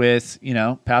with, you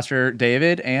know, Pastor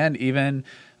David and even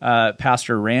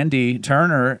Pastor Randy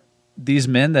Turner, these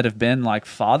men that have been like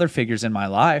father figures in my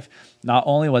life. Not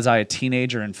only was I a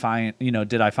teenager and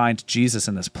did I find Jesus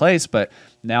in this place, but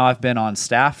now I've been on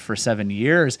staff for 7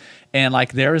 years. And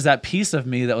like, there was that piece of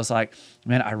me that was like,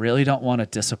 man, I really don't want to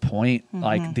disappoint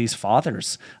like these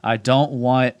fathers. I don't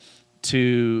want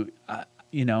to,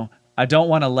 I don't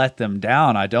want to let them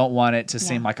down. I don't want it to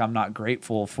seem like I'm not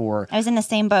grateful for. I was in the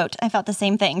same boat. I felt the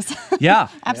same things. Yeah.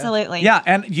 Absolutely. Yeah.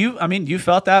 And you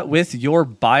felt that with your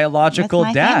biological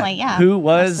dad, family, who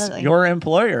was your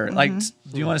employer. Like,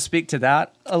 do you want to speak to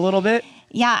that a little bit?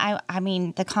 Yeah. I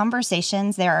mean, the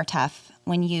conversations there are tough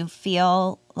when you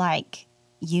feel like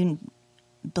you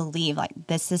believe like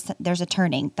there's a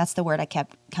turning. That's the word I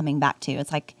kept coming back to.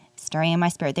 It's like stirring in my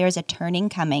spirit. There's a turning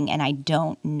coming and I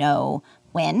don't know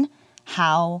when,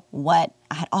 how, what.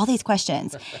 I had all these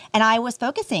questions and I was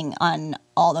focusing on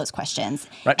all those questions.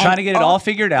 Right, trying to get it all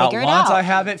figured out. Once I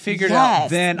have it figured out,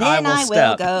 then I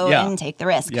will go and take the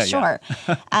risk. Sure.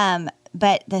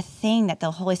 But the thing that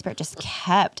the Holy Spirit just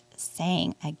kept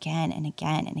saying again and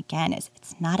again and again is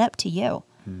it's not up to you.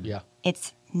 Yeah.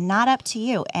 It's not up to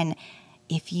you. And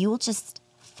if you will just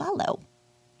follow.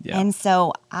 Yeah. And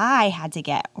so I had to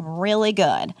get really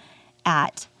good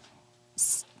at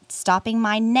stopping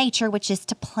my nature, which is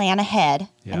to plan ahead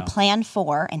and plan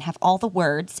for and have all the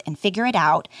words and figure it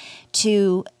out,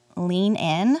 to lean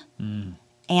in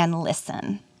and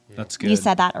listen. That's good. You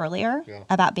said that earlier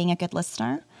about being a good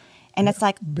listener. And it's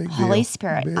like, Holy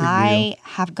Spirit, I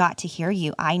have got to hear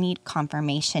you. I need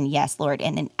confirmation. Yes, Lord.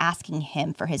 And then asking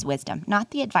him for his wisdom,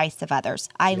 not the advice of others.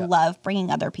 I love bringing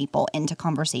other people into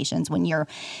conversations when you're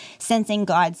sensing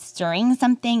God stirring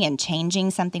something and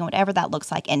changing something, whatever that looks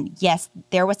like. And yes,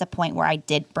 there was a point where I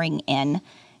did bring in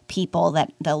people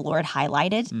that the Lord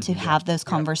highlighted to have those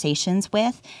conversations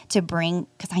with, to bring,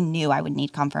 because I knew I would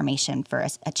need confirmation for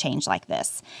a change like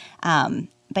this.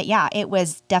 But yeah, it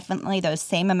was definitely those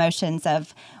same emotions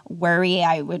of worry.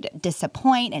 I would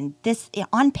disappoint. And this,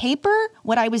 on paper,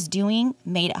 what I was doing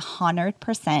made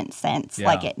 100% sense. Yeah.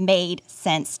 Like, it made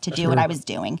sense to do what I was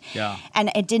doing. Yeah.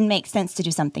 And it didn't make sense to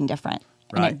do something different.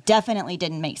 Right. And it definitely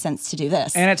didn't make sense to do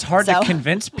this. And it's hard to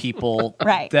convince people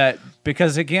that,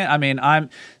 because again, I mean,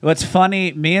 what's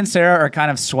funny, me and Sarah are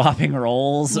kind of swapping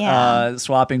roles,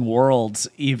 swapping worlds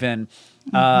even.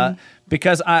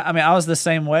 Because I mean, I was the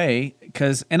same way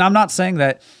and I'm not saying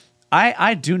that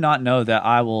I do not know that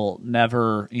I will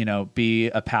never, be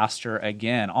a pastor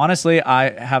again. Honestly,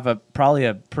 I have probably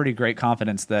a pretty great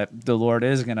confidence that the Lord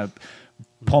is going to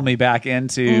pull me back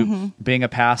into being a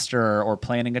pastor or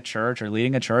planning a church or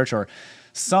leading a church or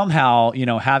somehow,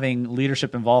 having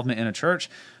leadership involvement in a church.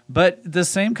 But the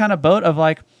same kind of boat of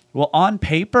like, well, on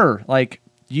paper, like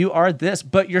you are this,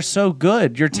 but you're so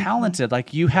good. You're talented.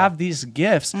 Like you have these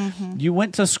gifts. You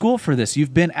went to school for this.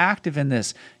 You've been active in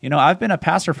this. I've been a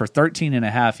pastor for 13 and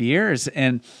a half years.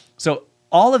 And so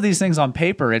all of these things on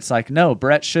paper, it's like, no,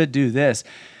 Brett should do this.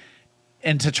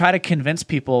 And to try to convince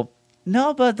people,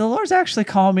 no, but the Lord's actually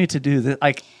calling me to do this.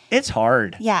 Like, it's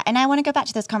hard. Yeah. And I want to go back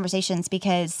to those conversations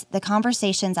because the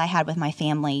conversations I had with my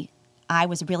family, I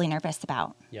was really nervous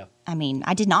about. Yeah. I mean,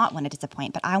 I did not want to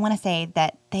disappoint, but I want to say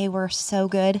that they were so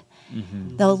good.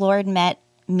 The Lord met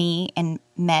me and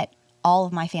met all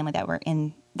of my family that were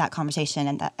in that conversation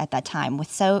and at that time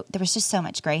there was just so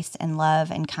much grace and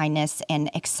love and kindness and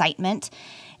excitement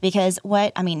because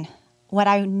what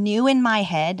I knew in my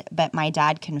head, but my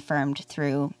dad confirmed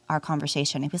through our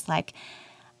conversation, it was like,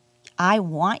 I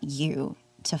want you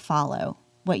to follow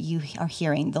what you are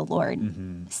hearing the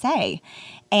Lord say.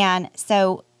 And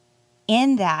so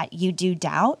in that, you do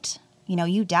doubt,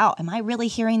 you doubt, am I really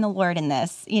hearing the Lord in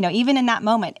this? Even in that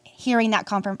moment, hearing that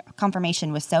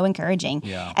confirmation was so encouraging.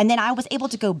 Yeah. And then I was able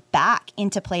to go back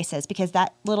into places because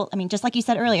just like you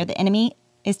said earlier, the enemy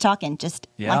is talking just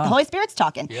like the Holy Spirit's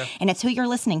talking, and it's who you're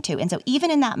listening to. And so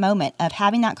even in that moment of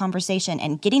having that conversation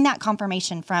and getting that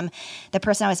confirmation from the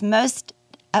person I was most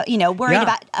worried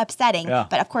about upsetting,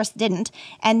 but of course didn't.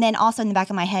 And then also in the back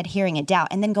of my head, hearing a doubt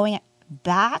and then going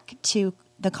back to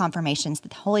the confirmations that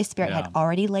the Holy Spirit had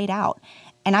already laid out.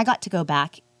 And I got to go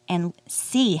back and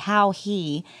see how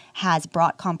he has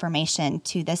brought confirmation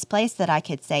to this place that I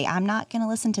could say, I'm not going to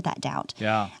listen to that doubt.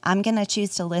 Yeah. I'm going to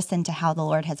choose to listen to how the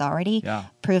Lord has already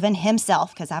proven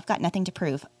himself, because I've got nothing to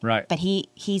prove. Right. But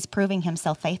he's proving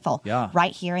himself faithful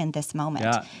right here in this moment.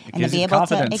 Yeah. And to be able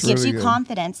to, it gives Really you good.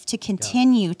 confidence to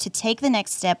continue to take the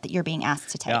next step that you're being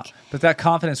asked to take. Yeah. But that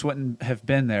confidence wouldn't have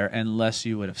been there unless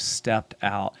you would have stepped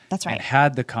out That's right. and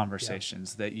had the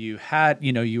conversations that you had,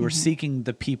 you were seeking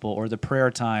the people or the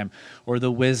prayer time or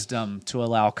the wisdom to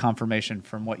allow confirmation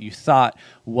from what you thought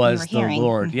was the hearing.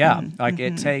 Lord. Yeah. Like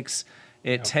it takes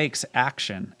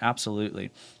action.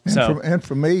 Absolutely. And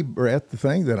for me, Brett, the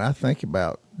thing that I think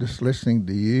about just listening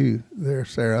to you there,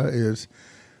 Sarah, is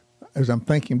as I'm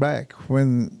thinking back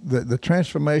when the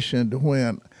transformation to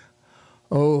when,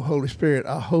 oh, Holy Spirit,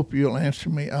 I hope you'll answer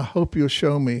me. I hope you'll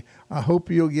show me. I hope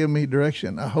you'll give me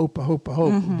direction. I hope,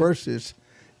 versus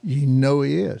he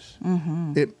is.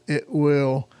 It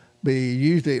will be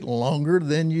usually longer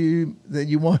than you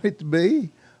want it to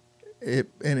be.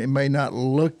 And it may not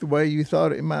look the way you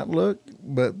thought it might look,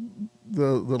 but the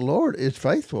Lord is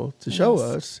faithful to show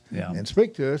us and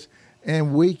speak to us,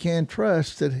 and we can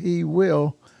trust that he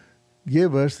will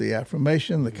give us the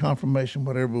affirmation, the confirmation,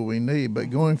 whatever we need. But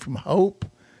going from hope,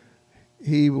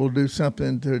 he will do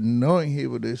something, to knowing he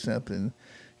will do something,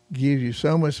 gives you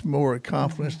so much more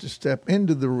confidence to step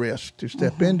into the risk, to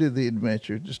step into the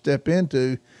adventure, to step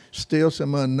into still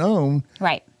some unknown.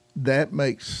 Right. That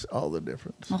makes all the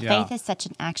difference. Well, faith is such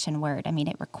an action word. I mean,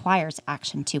 it requires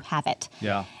action to have it.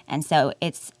 Yeah. And so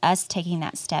it's us taking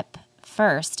that step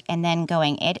first and then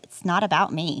going, it's not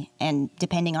about me and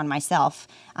depending on myself.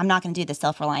 I'm not going to do the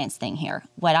self-reliance thing here.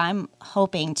 What I'm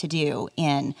hoping to do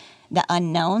in the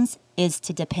unknowns is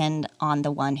to depend on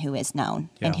the one who is known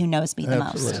and who knows me the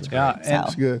most. Yeah, and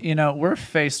That's good. We're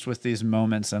faced with these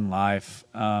moments in life,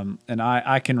 and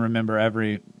I can remember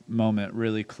every moment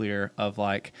really clear of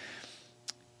like,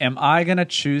 am I going to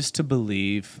choose to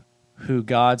believe who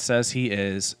God says he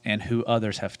is and who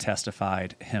others have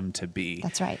testified him to be?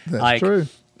 That's right. That's true.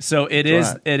 So it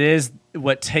is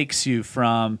what takes you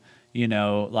from,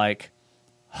 like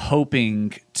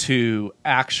hoping to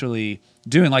actually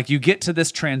doing. Like you get to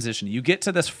this transition, you get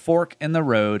to this fork in the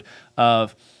road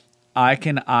of, I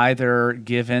can either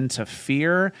give in to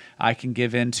fear, I can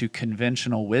give in to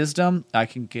conventional wisdom, I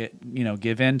can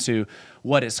give in to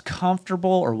what is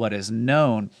comfortable or what is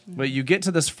known. But you get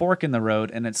to this fork in the road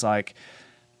and it's like,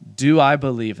 do I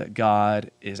believe that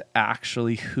God is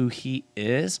actually who he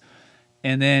is?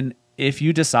 And then if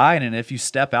you decide and if you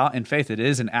step out in faith, it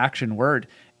is an action word.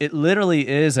 It literally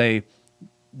is a,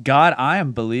 God, I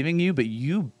am believing you, but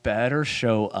you better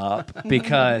show up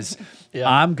because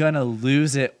I'm going to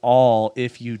lose it all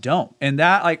if you don't. And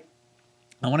that, like,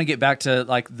 I want to get back to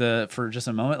like for just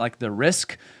a moment, like the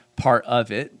risk part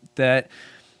of it, that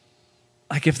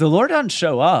like if the Lord doesn't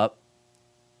show up,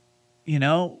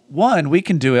 one, we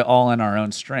can do it all in our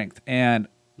own strength. And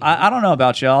I don't know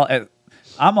about y'all.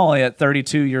 I'm only at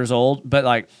 32 years old, but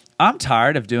like, I'm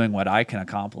tired of doing what I can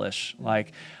accomplish.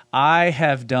 Like, I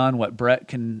have done what Brett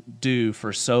can do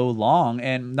for so long,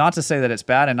 and not to say that it's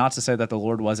bad and not to say that the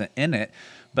Lord wasn't in it,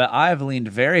 but I've leaned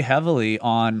very heavily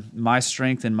on my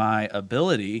strength and my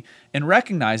ability, and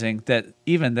recognizing that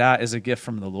even that is a gift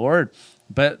from the Lord.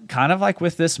 But kind of like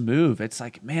with this move, it's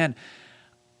like, man,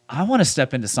 I want to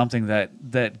step into something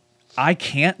that I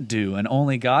can't do and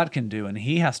only God can do, and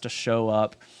He has to show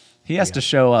up. He has to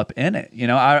show up in it.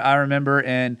 I remember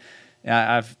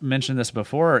I've mentioned this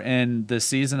before, in the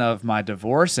season of my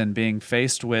divorce and being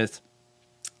faced with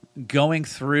going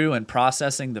through and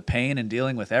processing the pain and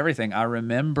dealing with everything, I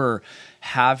remember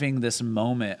having this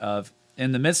moment of,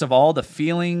 in the midst of all the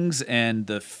feelings and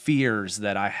the fears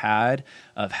that I had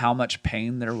of how much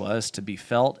pain there was to be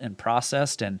felt and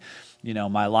processed, and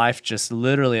my life just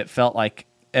literally, it felt like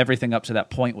everything up to that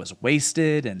point was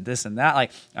wasted and this and that.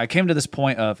 Like, I came to this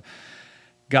point of,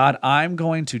 God, I'm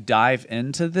going to dive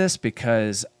into this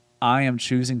because I am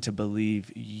choosing to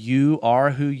believe you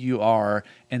are who you are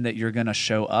and that you're going to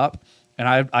show up.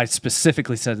 And I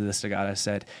specifically said this to God. I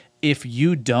said, if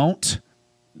you don't,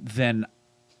 then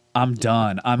I'm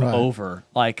done. I'm over.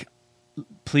 Like,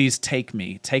 please take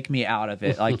me out of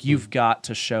it. Like, you've got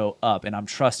to show up, and I'm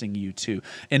trusting you too.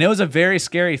 And it was a very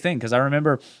scary thing, because I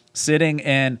remember sitting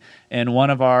in one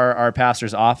of our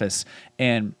pastor's office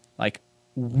and like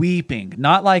weeping,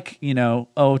 not like,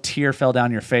 tear fell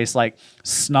down your face, like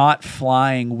snot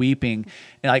flying, weeping,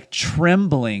 and like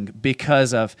trembling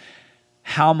because of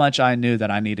how much I knew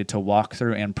that I needed to walk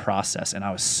through and process. And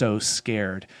I was so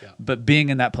scared, but being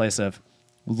in that place of,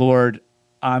 Lord,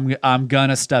 I'm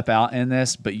gonna step out in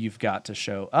this, but you've got to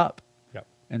show up. Yep.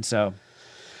 And so,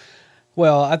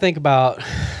 well, I think about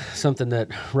something that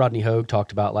Rodney Hogue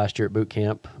talked about last year at boot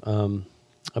camp,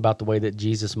 about the way that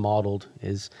Jesus modeled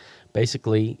is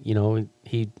basically,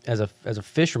 he as a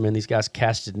fisherman, these guys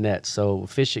casted nets. So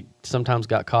fish sometimes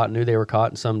got caught, knew they were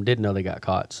caught, and some didn't know they got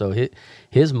caught. So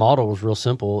his model was real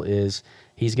simple: is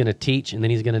he's going to teach and then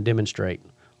he's going to demonstrate,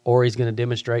 or he's going to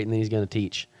demonstrate and then he's going to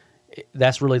teach.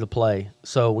 That's really the play.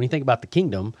 So when you think about the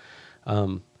kingdom,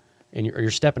 and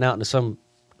you're stepping out into some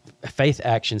faith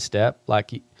action step,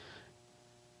 like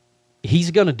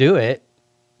he's going to do it.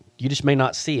 You just may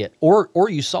not see it, or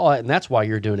you saw it, and that's why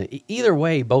you're doing it. Either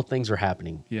way, both things are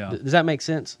happening. Yeah. Does that make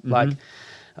sense? Mm-hmm.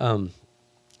 Like,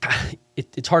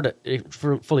 it's hard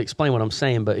to fully explain what I'm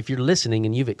saying, but if you're listening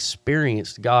and you've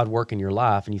experienced God work in your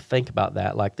life, and you think about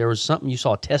that, like there was something, you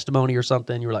saw a testimony or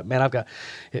something, you were like, man,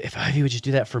 if he would just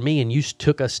do that for me, and you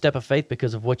took a step of faith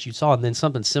because of what you saw, and then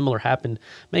something similar happened,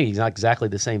 maybe not exactly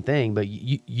the same thing, but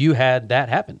you had that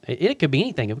happen. It could be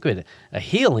anything. It could be a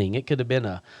healing. It could have been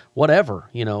a whatever,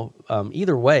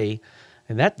 either way.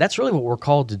 And that's really what we're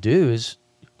called to do, is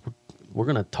we're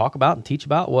going to talk about and teach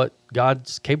about what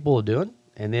God's capable of doing.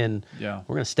 And then we're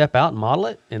going to step out and model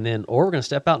it, or we're going to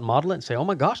step out and model it and say, "Oh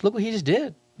my gosh, look what he just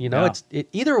did!"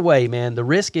 Either way, man. The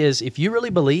risk is, if you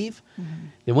really believe,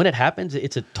 then when it happens,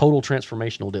 it's a total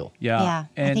transformational deal. Yeah. Yeah.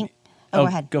 And, I think. Go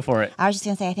ahead. Go for it. I was just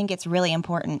going to say, I think it's really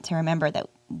important to remember that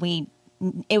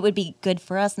it would be good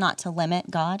for us not to limit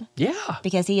God. Yeah.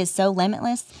 Because He is so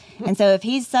limitless, and so if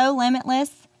He's so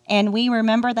limitless, and we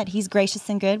remember that He's gracious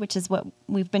and good, which is what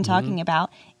we've been talking about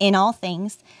in all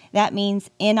things, that means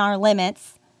in our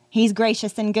limits, He's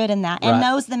gracious and good in that, and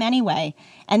knows them anyway.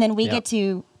 And then we get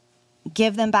to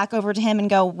give them back over to Him and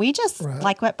go, we just,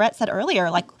 like what Brett said earlier,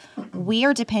 like, we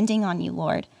are depending on you,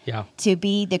 Lord, to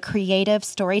be the creative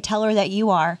storyteller that you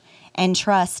are, and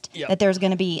trust that there's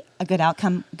going to be a good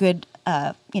outcome, good,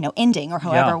 ending, or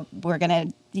however we're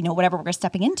going to, whatever we're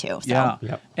stepping into. So. Yeah.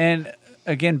 Yep. And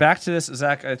again, back to this,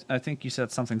 Zach, I think you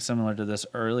said something similar to this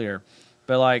earlier,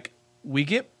 but like, we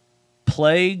get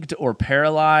plagued or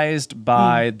paralyzed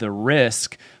by the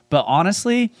risk, but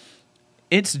honestly,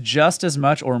 it's just as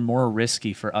much or more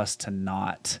risky for us to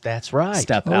not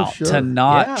step out, to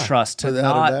not trust, to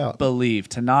not believe,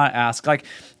 to not ask. Like,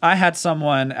 I had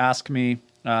someone ask me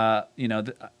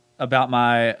about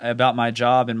my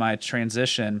job and my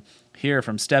transition here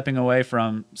from stepping away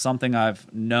from something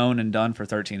I've known and done for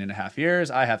 13 and a half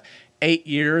years. I have 8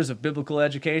 years of biblical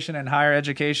education and higher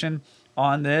education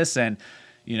on this, and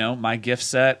my gift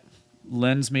set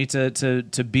lends me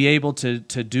to be able to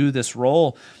do this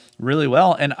role really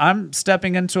well. And I'm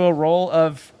stepping into a role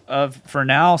of for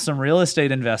now, some real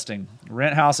estate investing,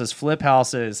 rent houses, flip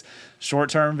houses,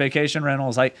 short-term vacation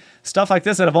rentals, like stuff like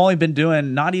this that I've only been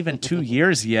doing not even 2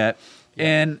 years yet.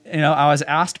 And, I was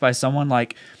asked by someone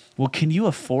like, well, can you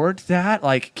afford that?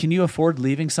 Like, can you afford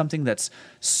leaving something that's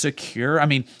secure? I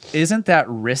mean, isn't that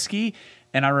risky?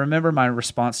 And I remember my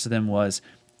response to them was,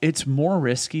 it's more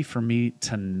risky for me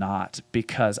to not,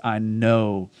 because I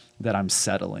know that I'm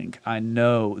settling. I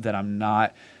know that I'm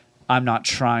not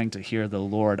trying to hear the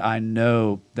Lord. I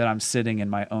know that I'm sitting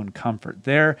in my own comfort.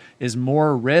 There is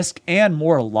more risk and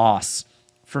more loss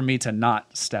for me to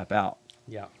not step out.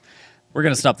 Yeah. We're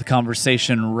going to stop the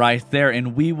conversation right there,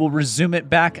 and we will resume it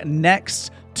back next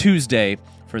Tuesday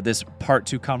for this part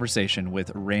 2 conversation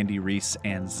with Randy Reese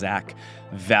and Zach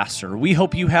Vassar. We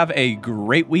hope you have a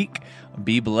great week.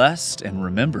 Be blessed, and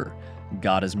remember,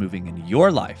 God is moving in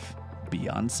your life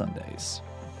beyond Sundays.